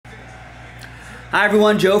Hi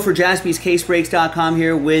everyone, Joe for JaspysCaseBreaks.com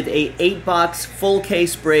here with a 8-box full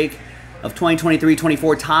case break of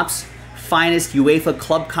 2023-24 Topps Finest UEFA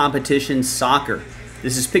Club Competition Soccer.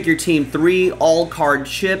 This is Pick Your Team 3 all-card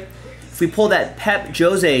chip. If we pull that Pep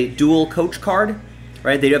Jose dual coach card,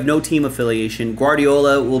 right, they have no team affiliation.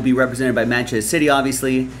 Guardiola will be represented by Manchester City,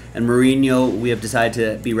 obviously, and Mourinho, we have decided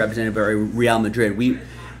to be represented by Real Madrid.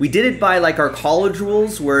 We did it by like our college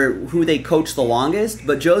rules, where who they coach the longest,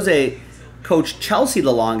 but Jose coached Chelsea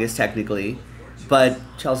the longest technically, but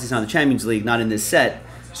Chelsea's not in the Champions League, not in this set.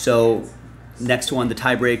 So next one, the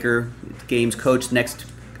tiebreaker, games coached, next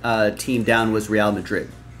team down was Real Madrid.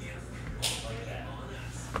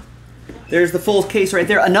 There's the full case right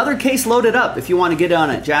there. Another case loaded up if you want to get on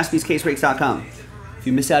it, JaspysCaseBreaks.com. If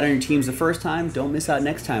you miss out on your teams the first time, don't miss out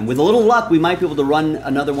next time. With a little luck, we might be able to run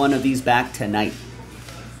another one of these back tonight.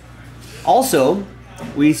 Also,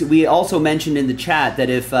 we also mentioned in the chat that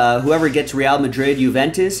if whoever gets Real Madrid,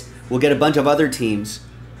 Juventus, will get a bunch of other teams,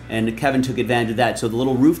 and Kevin took advantage of that. So the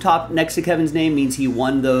little rooftop next to Kevin's name means he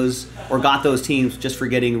won those, or got those teams just for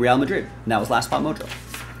getting Real Madrid. And that was Last Spot Mojo.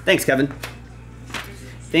 Thanks, Kevin.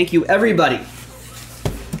 Thank you, everybody.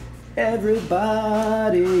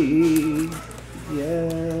 Everybody.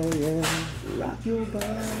 Yeah, yeah. Rock your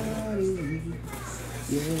body.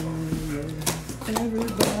 Yeah, yeah.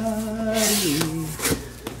 Everybody.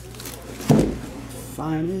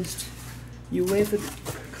 Finest UEFA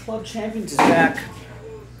Club Champions is back.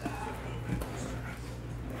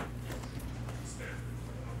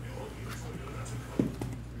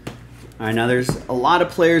 All right, now there's a lot of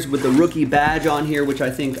players with the rookie badge on here, which I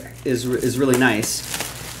think is really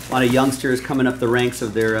nice. A lot of youngsters coming up the ranks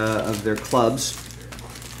of their clubs.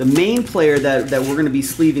 The main player that we're going to be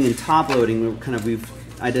sleeving and top loading, we've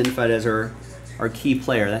identified as our key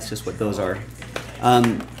player. That's just what those are.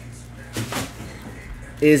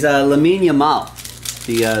 Is Lamine Yamal,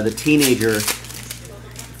 the teenager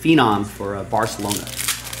phenom for Barcelona.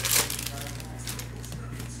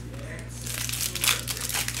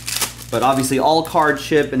 But obviously all card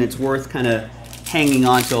chip, and it's worth kind of hanging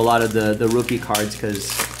on to a lot of the rookie cards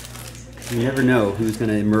because you never know who's going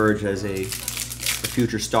to emerge as a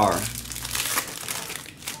future star.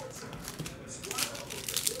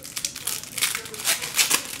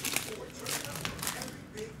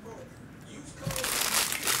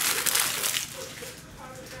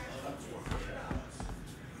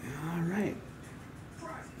 All right.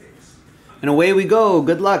 And away we go.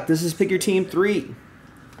 Good luck. This is Pick Your Team 3.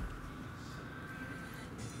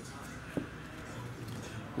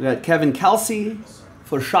 We got Kevin Kelsey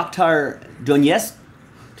for Shakhtar Donetsk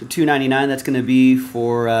to $2.99. That's going to be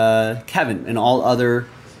for Kevin, and all other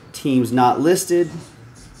teams not listed.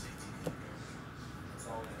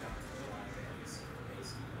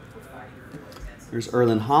 There's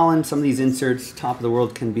Erling Haaland. Some of these inserts, top of the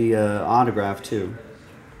world, can be autographed too.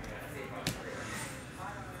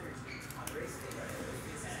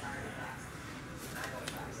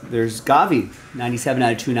 There's Gavi, 97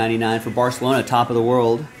 out of 299 for Barcelona, top of the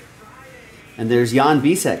world. And there's Jan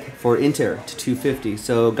Bisek for Inter to 250.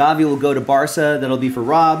 So Gavi will go to Barca, that'll be for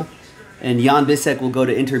Rob. And Jan Bisek will go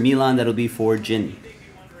to Inter Milan, that'll be for Jin.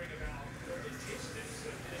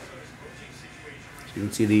 So you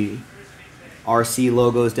can see the RC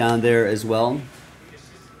logos down there as well.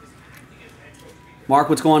 Mark,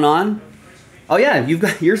 what's going on? Oh yeah, you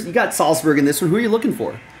got Salzburg in this one. Who are you looking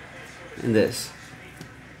for in this?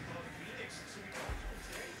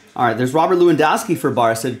 All right, there's Robert Lewandowski for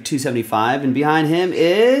Barca, 275, and behind him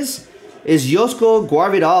is Josko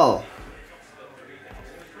Gvarvidal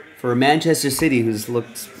for Manchester City, who's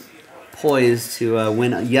looked poised to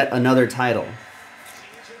win yet another title.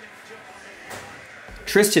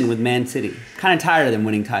 Tristan with Man City. Kind of tired of them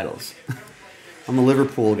winning titles. I'm a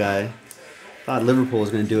Liverpool guy. Thought Liverpool was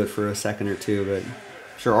going to do it for a second or two, but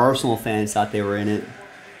I'm sure Arsenal fans thought they were in it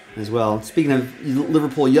as well. Speaking of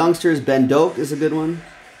Liverpool youngsters, Ben Doak is a good one.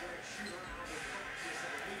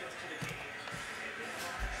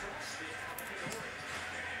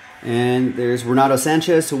 And there's Renato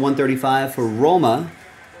Sanchez to 135 for Roma,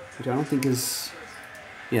 which I don't think is,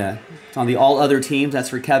 yeah, it's on the all other teams. That's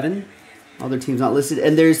for Kevin. Other teams not listed.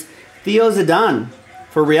 And there's Theo Zidane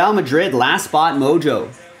for Real Madrid, Last Spot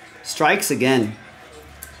Mojo. Strikes again.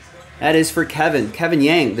 That is for Kevin. Kevin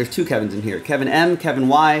Yang. There's two Kevins in here. Kevin M, Kevin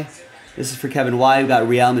Y. This is for Kevin Y, who got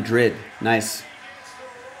Real Madrid. Nice.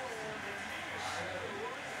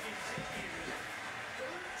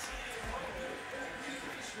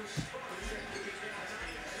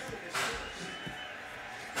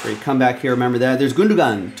 Great comeback here, remember that. There's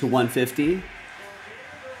Gundogan to 150.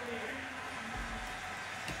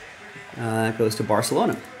 That goes to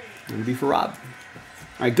Barcelona. It'll be for Rob.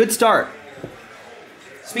 All right, good start.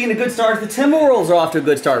 Speaking of good starts, the Timberwolves are off to a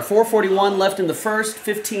good start. 4:41 left in the first,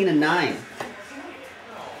 15-9.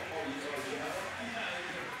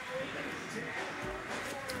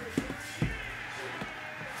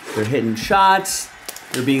 They're hitting shots.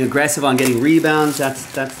 They're being aggressive on getting rebounds.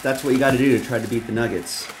 That's what you got to do to try to beat the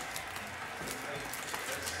Nuggets.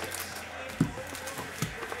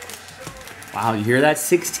 Wow, you hear that?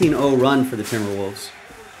 16-0 run for the Timberwolves.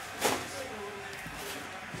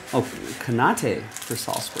 Oh, Kanate for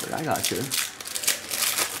Salzburg. I got you.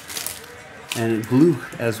 And Blue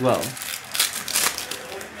as well.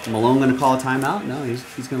 Malone going to call a timeout? No, he's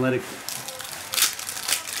going to let it.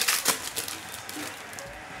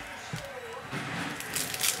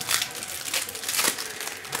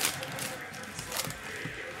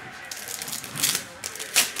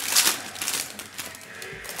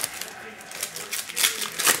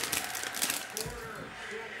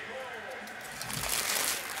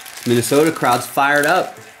 Minnesota crowd's fired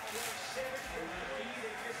up.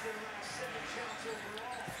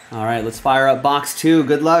 All right, let's fire up box 2.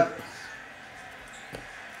 Good luck.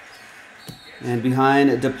 And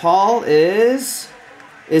behind DePaul is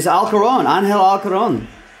Alcaron, Angel Alcaron.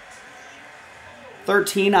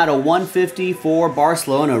 13 out of 150 for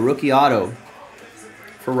Barcelona, rookie auto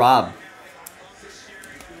for Rob.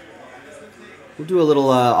 We'll do a little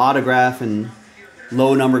autograph and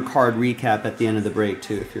low number card recap at the end of the break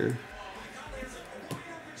too.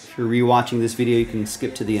 If you're rewatching this video, you can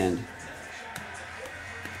skip to the end.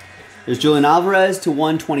 There's Julian Alvarez to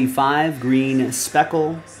 125, green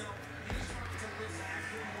speckle.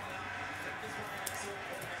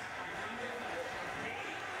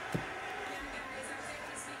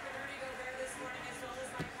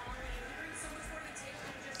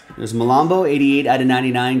 There's Malambo, 88 out of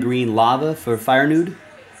 99, green lava for Firenude.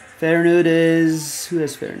 Firenude is... Who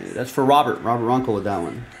has Firenude? That's for Robert. Robert Runkle with that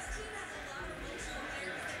one.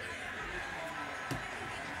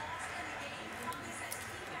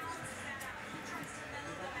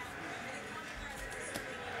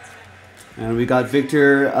 And we got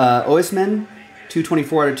Victor Oisman,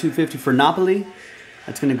 224 out of 250 for Napoli.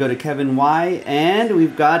 That's going to go to Kevin Y. And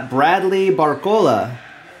we've got Bradley Barcola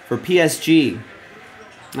for PSG.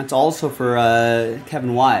 That's also for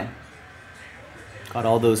Kevin Y. Got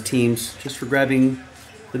all those teams just for grabbing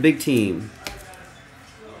the big team.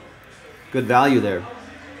 Good value there.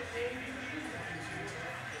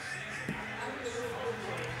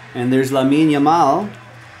 And there's Lamine Yamal.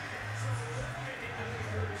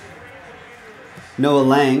 Noah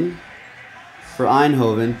Lang for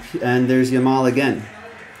Eindhoven. And there's Yamal again.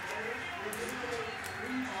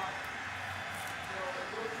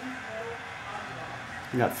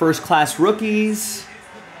 We got first class rookies.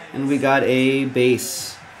 And we got a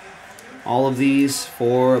base. All of these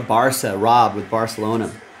for Barca. Rob with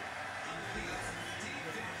Barcelona.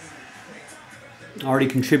 Already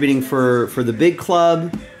contributing for the big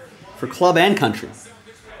club. For club and country.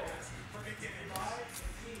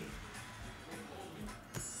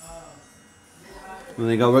 And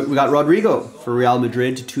we got Rodrigo for Real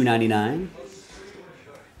Madrid to 299.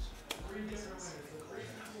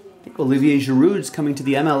 I think Olivier Giroud's coming to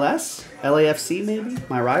the MLS. LAFC maybe?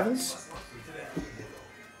 My rivals?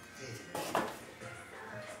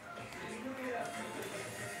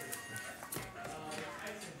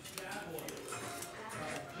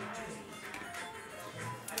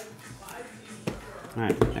 All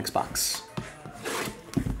right, next box.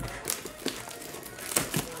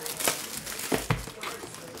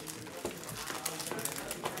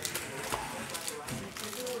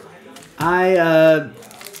 I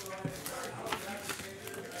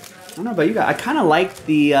don't know about you guys. I kind of like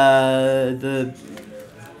the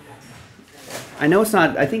I know it's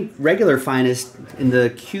not. I think regular Finest in the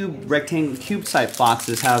rectangle cube type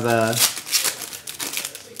boxes have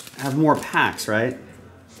more packs, right?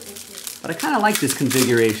 But I kind of like this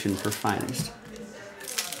configuration for Finest.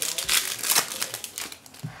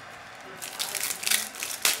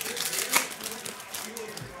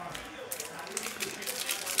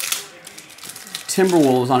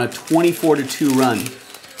 Timberwolves on a 24-2 run.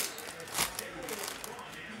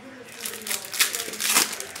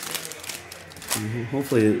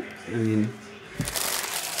 Hopefully, I mean,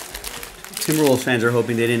 Timberwolves fans are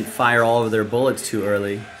hoping they didn't fire all of their bullets too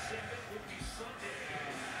early.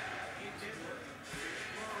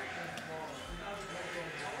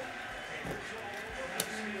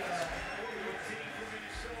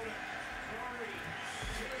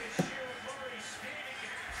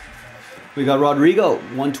 We got Rodrigo,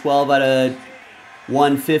 112 out of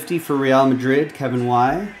 150 for Real Madrid, Kevin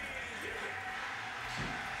Y.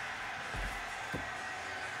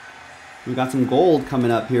 We got some gold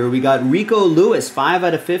coming up here. We got Rico Lewis, 5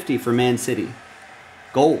 out of 50 for Man City.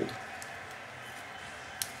 Gold.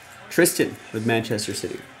 Tristan with Manchester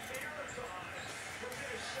City.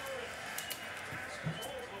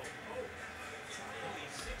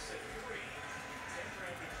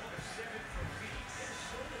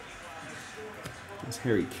 That's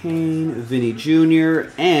Harry Kane, Vinny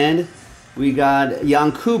Jr., and we got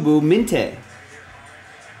Yankubu Minte.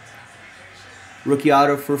 Rookie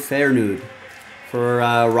auto for Feyenoord for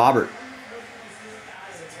Robert.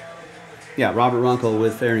 Yeah, Robert Runkle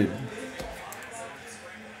with Feyenoord.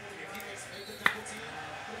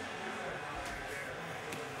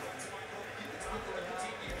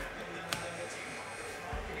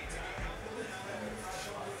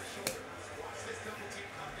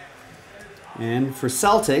 And for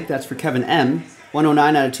Celtic, that's for Kevin M.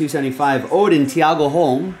 109 out of 275, Odin Thiago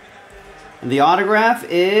Holm. And the autograph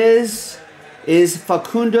is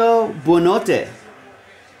Facundo Buonotte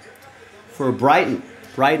for Brighton.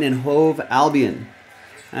 Brighton and Hove Albion.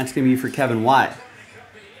 That's going to be for Kevin Y.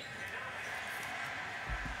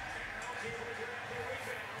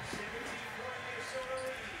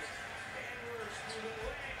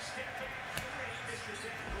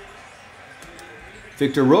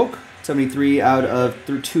 Victor Roque, 73 out of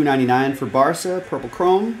 299 for Barca, purple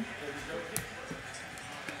chrome.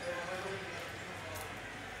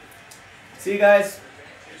 See you guys.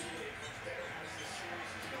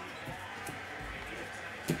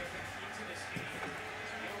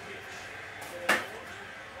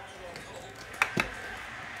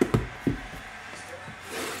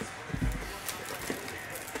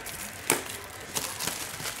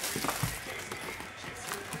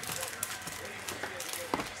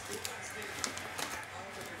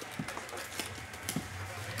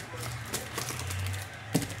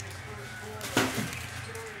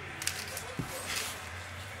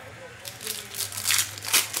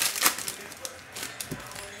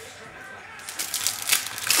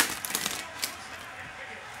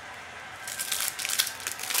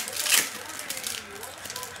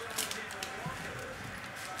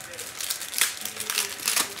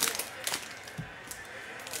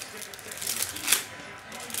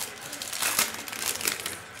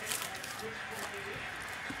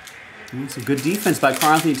 That's a good defense by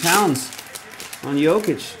Karl Anthony Towns on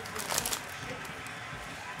Jokic.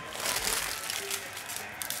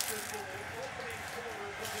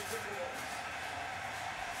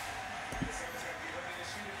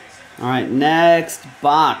 All right, next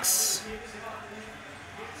box.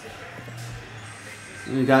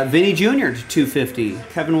 We got Vinny Jr. to 250.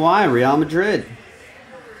 Kevin Y, Real Madrid.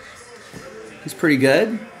 He's pretty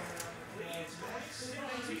good.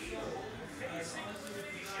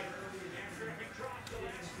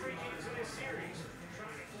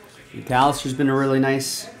 McAllister's been a really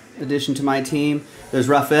nice addition to my team. There's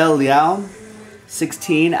Rafael Leao,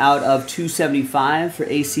 16 out of 275 for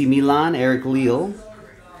AC Milan, Eric Leal.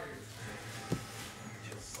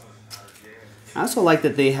 I also like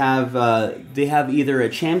that they have either a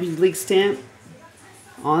Champions League stamp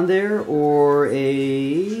on there or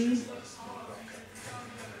a...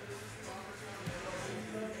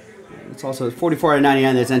 It's also 44 out of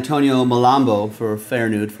 99. There's Antonio Malambo for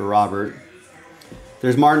Feyenoord for Robert.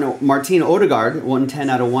 There's Martin Odegaard, 110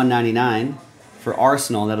 out of 199 for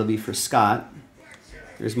Arsenal. That'll be for Scott.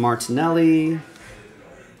 There's Martinelli. And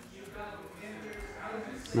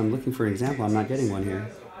I'm looking for an example. I'm not getting one here.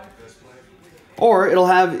 Or it'll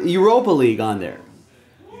have Europa League on there.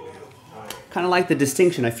 Kind of like the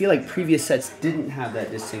distinction. I feel like previous sets didn't have that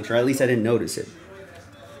distinction, or at least I didn't notice it.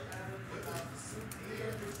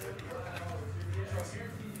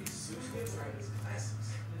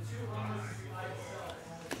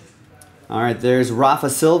 All right, there's Rafa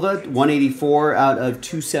Silva, 184 out of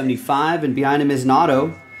 275, and behind him is an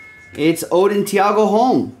auto. It's Odin Thiago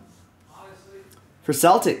Holm for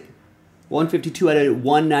Celtic. 152 out of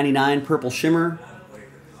 199, purple shimmer.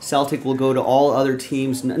 Celtic will go to all other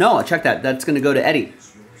teams. No, check that. That's going to go to Eddie.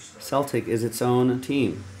 Celtic is its own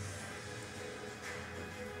team.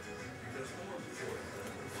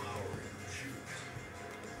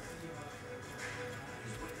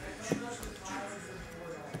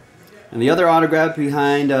 And the other autograph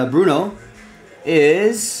behind Bruno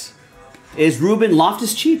is Ruben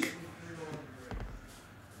Loftus-Cheek.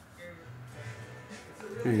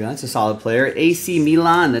 There you go. That's a solid player. AC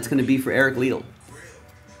Milan. That's going to be for Eric Liedl.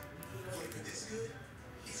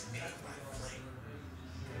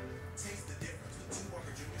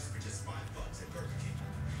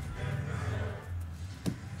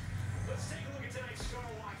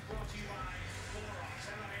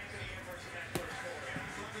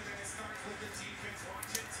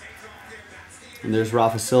 And there's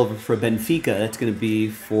Rafa Silva for Benfica. That's going to be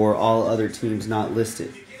for all other teams not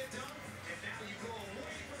listed.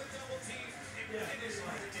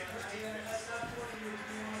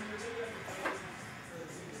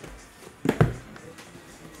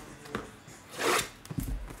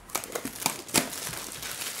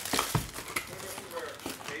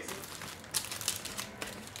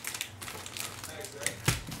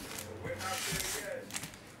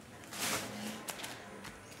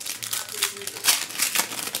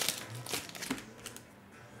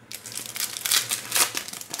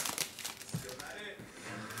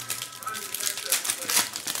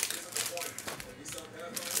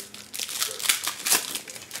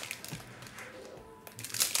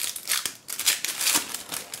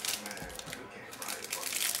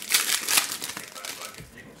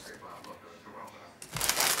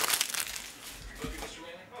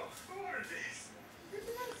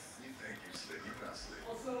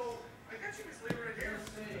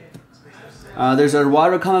 There's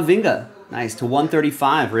Eduardo Camavinga. Nice, to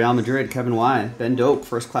 135, Real Madrid, Kevin Y. Ben Dope,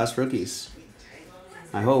 first-class rookies.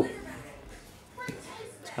 I hope.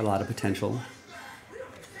 It's got a lot of potential.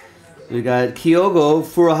 We got Kyogo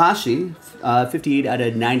Furuhashi, 58 out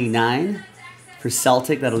of 99 for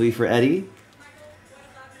Celtic. That'll be for Eddie.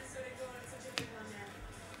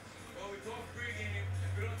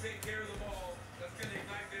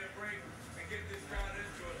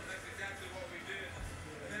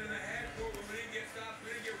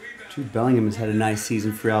 Jude Bellingham has had a nice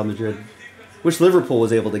season for Real Madrid. Wish Liverpool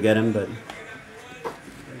was able to get him, but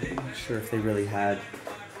I'm not sure if they really were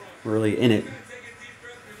really in it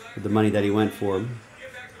with the money that he went for.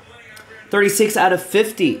 36 out of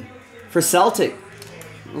 50 for Celtic.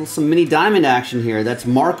 Some mini diamond action here. That's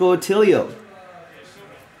Marco Attilio.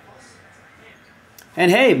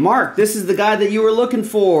 And hey, Mark, this is the guy that you were looking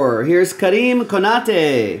for. Here's Karim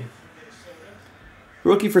Konate.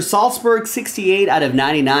 Rookie for Salzburg, 68 out of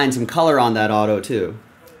 99. Some color on that auto, too.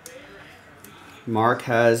 Mark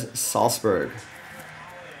has Salzburg.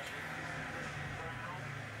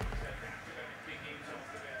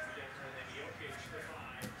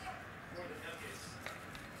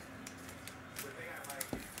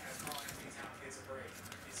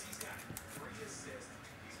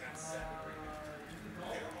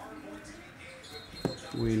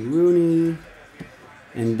 Wayne Rooney.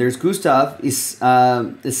 And there's Gustav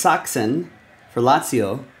Isaksen for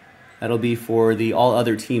Lazio. That'll be for the all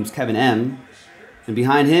other teams, Kevin M. And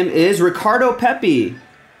behind him is Ricardo Pepi.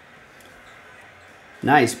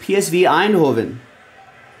 Nice. PSV Eindhoven.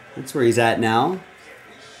 That's where he's at now.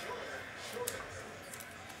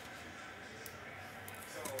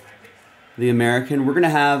 The American. We're going to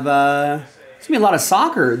have it's going to be a lot of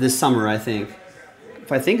soccer this summer, I think.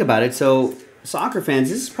 If I think about it. So soccer fans,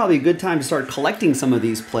 this is probably a good time to start collecting some of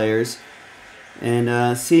these players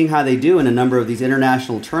and seeing how they do in a number of these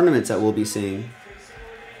international tournaments that we'll be seeing.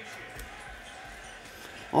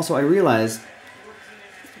 Also, I realized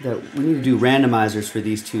that we need to do randomizers for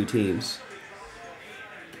these two teams.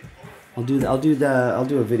 I'll do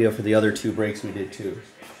a video for the other two breaks we did too.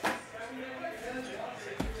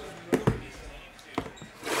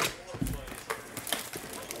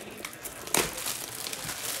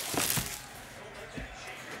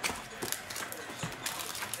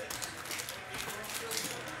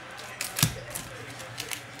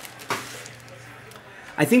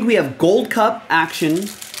 I think we have Gold Cup action.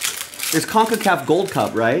 There's CONCACAF Gold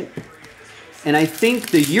Cup, right? And I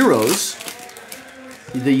think the Euros,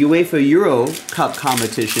 the UEFA Euro Cup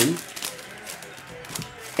competition,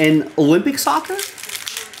 and Olympic soccer?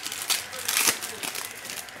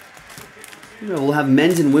 We'll have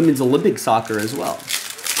men's and women's Olympic soccer as well.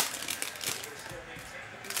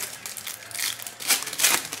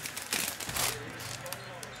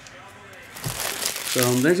 So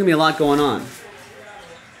there's going to be a lot going on.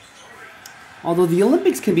 Although the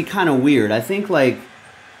Olympics can be kind of weird. I think, like,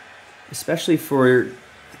 especially for,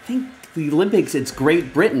 I think the Olympics, it's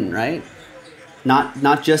Great Britain, right?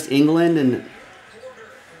 Not just England. And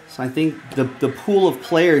so I think the pool of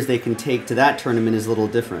players they can take to that tournament is a little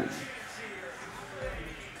different.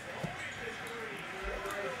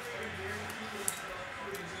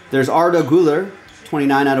 There's Arda Güler,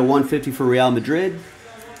 29 out of 150 for Real Madrid.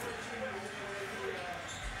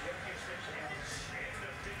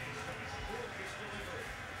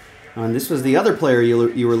 And this was the other player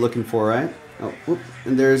you were looking for, right? Oh, whoop.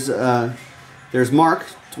 And there's Mark,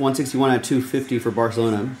 161 out of 250 for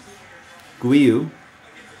Barcelona. Guiu.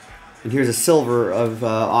 And here's a silver of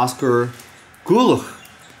Oscar Guluch.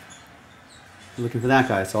 Looking for that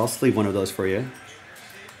guy, so I'll sleeve one of those for you.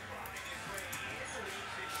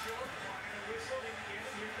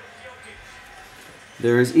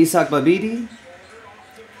 There's Isak Babidi,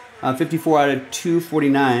 54 out of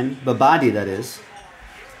 249. Babadi, that is.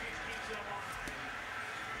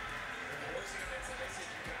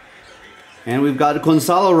 And we've got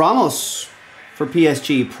Gonzalo Ramos for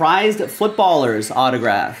PSG. Prized Footballers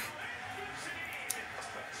autograph.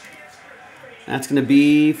 That's going to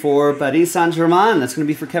be for Paris Saint-Germain. That's going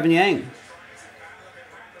to be for Kevin Yang.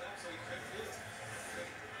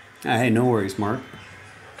 Hey, no worries, Mark.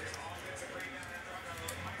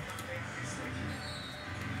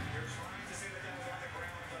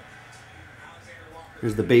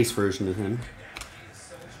 Here's the base version of him.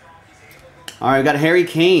 All right, got Harry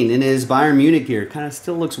Kane in his Bayern Munich gear. Kind of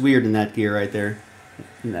still looks weird in that gear right there,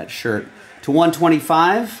 in that shirt. To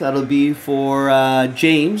 125, that'll be for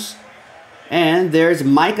James. And there's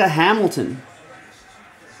Micah Hamilton.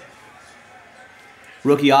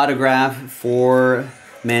 Rookie autograph for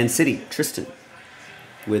Man City, Tristan,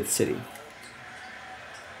 with City.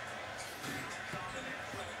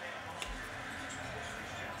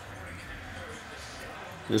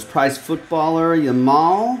 There's Prize Footballer,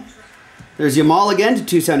 Yamal. There's Yamal again to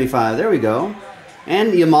 275. There we go.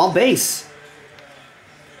 And Yamal base.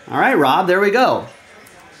 All right, Rob, there we go.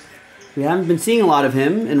 We haven't been seeing a lot of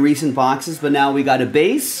him in recent boxes, but now we got a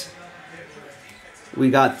base. We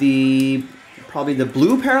got the, probably the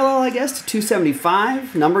blue parallel, I guess, to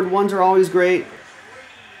 275. Numbered ones are always great.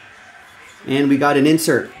 And we got an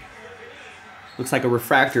insert. Looks like a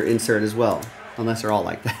refractor insert as well, unless they're all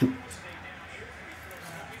like that.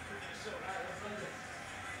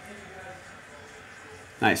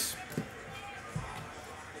 Nice.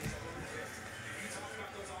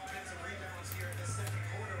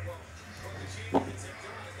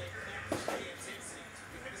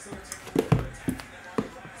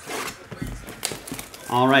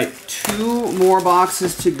 All right, 2 more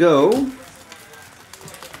boxes to go.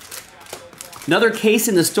 Another case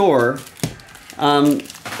in the store. Like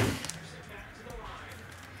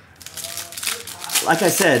I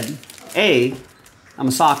said, I'm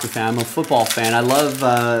a soccer fan. I'm a football fan. I love,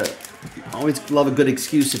 always love a good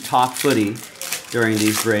excuse to talk footy during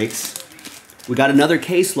these breaks. We got another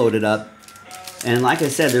case loaded up. And like I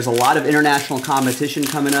said, there's a lot of international competition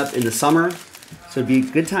coming up in the summer. So it'd be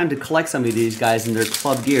a good time to collect some of these guys in their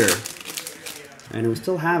club gear. And we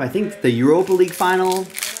still have, I think, the Europa League final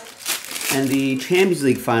and the Champions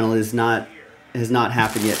League final has not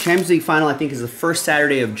happened yet. Champions League final, I think, is the first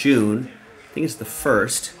Saturday of June. I think it's the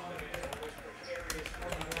 1st.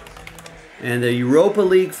 And the Europa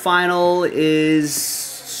League final is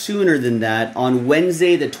sooner than that, on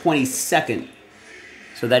Wednesday the 22nd.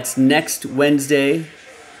 So that's next Wednesday.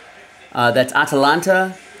 That's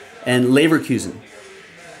Atalanta and Leverkusen.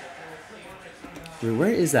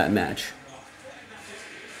 Where is that match?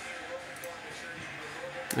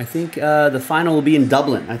 I think the final will be in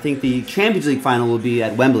Dublin. I think the Champions League final will be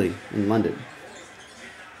at Wembley in London.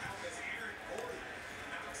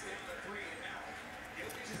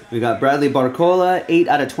 We got Bradley Barcola, 8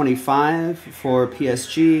 out of 25 for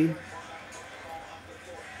PSG.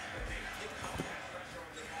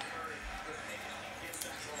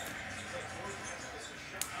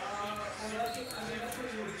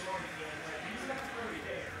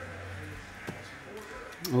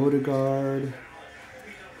 Odegaard.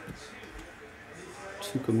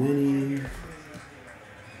 Tchouameni.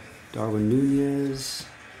 Darwin Nunez.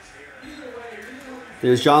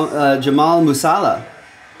 There's Jamal Musiala.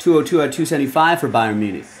 202 out of 275 for Bayern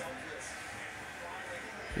Munich.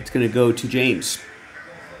 It's going to go to James.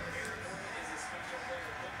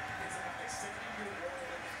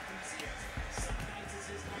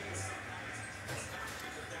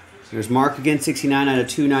 There's Mark again, 69 out of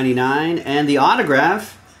 299. And the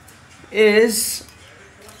autograph is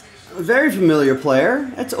a very familiar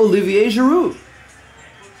player. That's Olivier Giroud.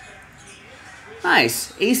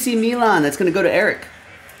 Nice. AC Milan. That's going to go to Eric.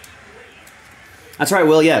 That's right,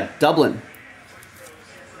 Will. Yeah, Dublin.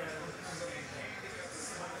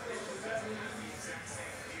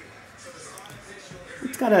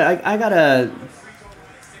 It's got a. I got a.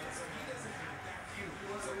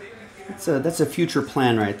 That's a future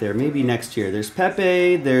plan right there. Maybe next year. There's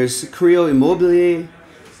Pepe. There's Creo Immobile.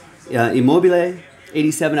 Immobile,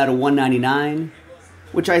 87 out of 199,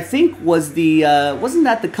 which I think was the. Wasn't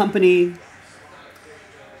that the company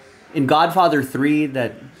in Godfather 3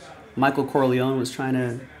 that Michael Corleone was trying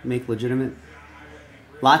to make legitimate?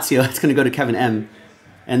 Lazio, it's going to go to Kevin M.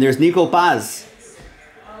 And there's Nico Paz,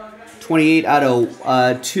 28 out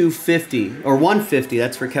of 250, or 150,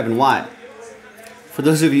 that's for Kevin Y. For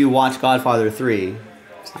those of you who watch Godfather 3,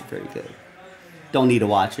 it's not very good. Don't need to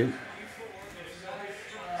watch it.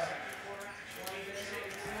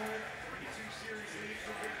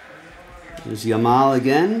 There's Yamal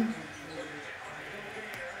again.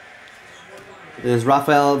 There's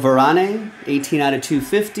Rafael Varane, 18 out of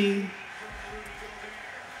 250. And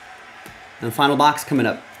the final box coming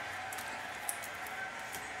up.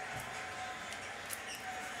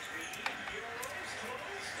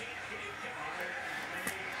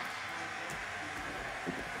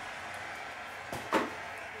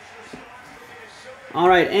 All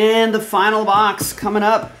right, and the final box coming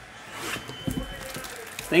up.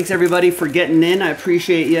 Thanks everybody for getting in. I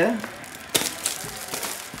appreciate you.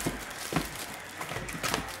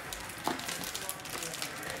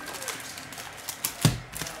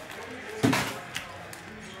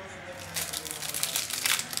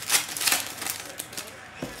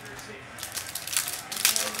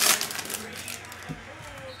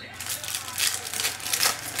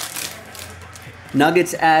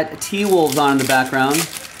 Nuggets at T-Wolves on in the background.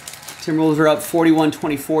 Timberwolves are up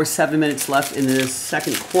 41-24, 7 minutes left in the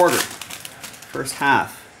second quarter. First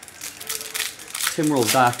half.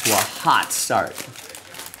 Timberwolves off to a hot start.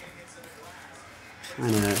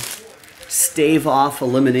 Trying to stave off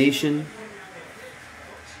elimination.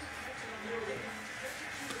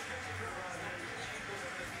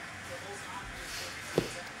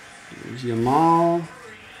 There's Yamal.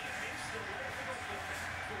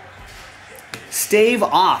 Stave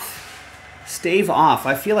off. Stave off.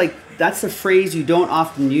 I feel like that's a phrase you don't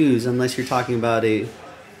often use unless you're talking about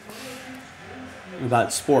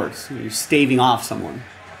sports. You're staving off someone.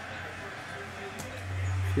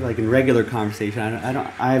 I feel like in regular conversation,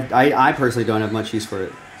 I personally don't have much use for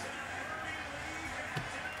it.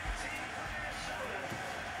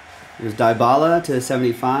 There's Dybala to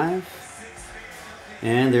 75.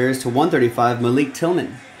 And there's to 135, Malik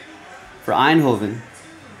Tillman for Eindhoven.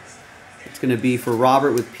 It's going to be for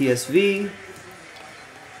Robert with PSV.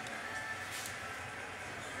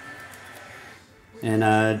 And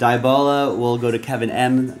Dybala will go to Kevin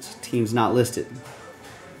M. That's team's not listed.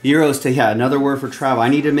 Euros to, yeah, another word for travel. I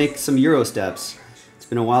need to make some Euro steps. It's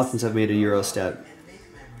been a while since I've made a Euro step.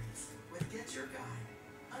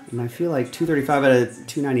 And I feel like 235 out of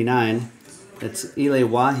 299. That's Ile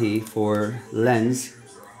Wahi for Lens.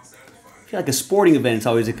 I feel like a sporting event is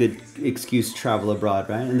always a good excuse to travel abroad,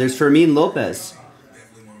 right? And there's Fermin Lopez,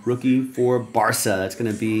 rookie for Barca. That's going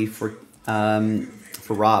to be for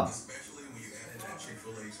Rob.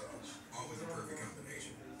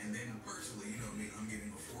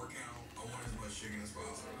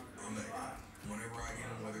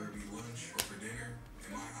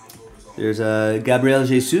 There's Gabriel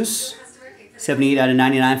Jesus, 78 out of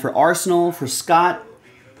 99 for Arsenal, for Scott.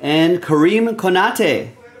 And Karim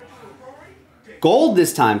Konate. Gold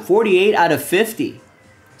this time, 48 out of 50.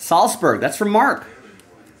 Salzburg, that's for Mark.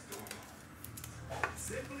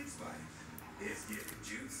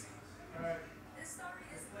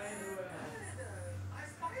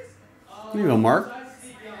 Here you go, Mark.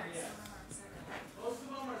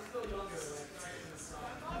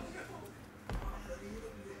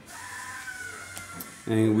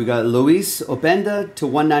 And we got Luis Openda to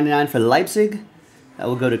 199 for Leipzig. That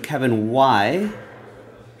will go to Kevin Y.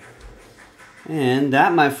 And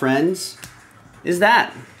that, my friends, is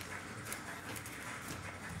that.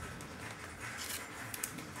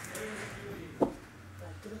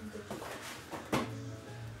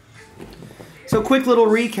 So quick little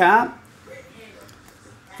recap.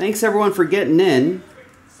 Thanks everyone for getting in.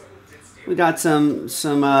 We got some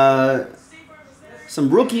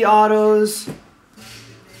rookie autos,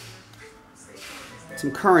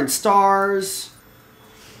 some current stars.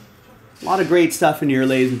 A lot of great stuff in here,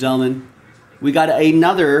 ladies and gentlemen. We got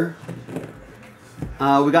another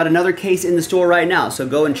case in the store right now, so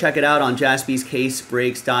go and check it out on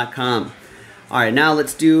jaspyscasebreaks.com. All right, now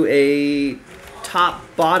let's do a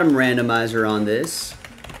top-bottom randomizer on this.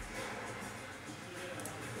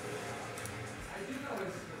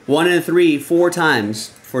 1 and 3, 4 times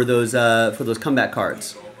for those comeback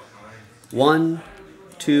cards. 1,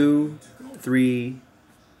 2, 3,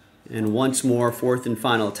 and once more, 4th and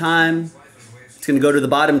final time. It's going to go to the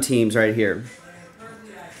bottom teams right here.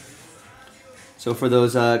 So for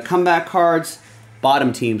those comeback cards,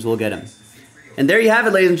 bottom teams will get them. And there you have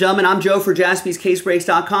it, ladies and gentlemen. I'm Joe for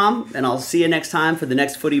jaspyscasebreaks.com, and I'll see you next time for the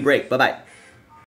next footy break. Bye-bye.